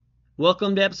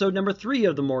Welcome to episode number 3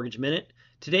 of the Mortgage Minute.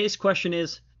 Today's question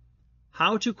is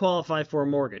how to qualify for a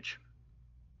mortgage.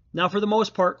 Now, for the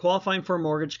most part, qualifying for a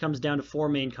mortgage comes down to 4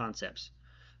 main concepts: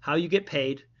 how you get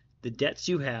paid, the debts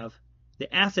you have,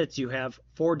 the assets you have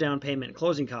for down payment and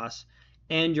closing costs,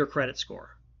 and your credit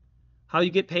score. How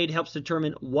you get paid helps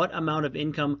determine what amount of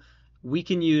income we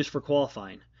can use for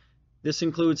qualifying. This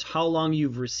includes how long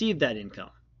you've received that income.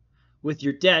 With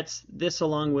your debts, this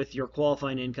along with your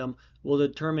qualifying income will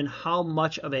determine how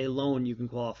much of a loan you can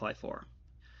qualify for.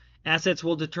 Assets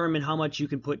will determine how much you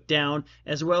can put down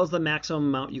as well as the maximum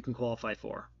amount you can qualify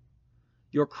for.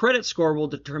 Your credit score will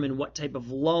determine what type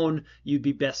of loan you'd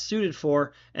be best suited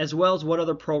for as well as what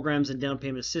other programs and down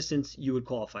payment assistance you would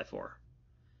qualify for.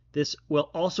 This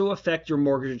will also affect your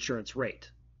mortgage insurance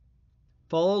rate.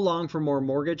 Follow along for more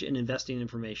mortgage and investing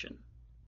information.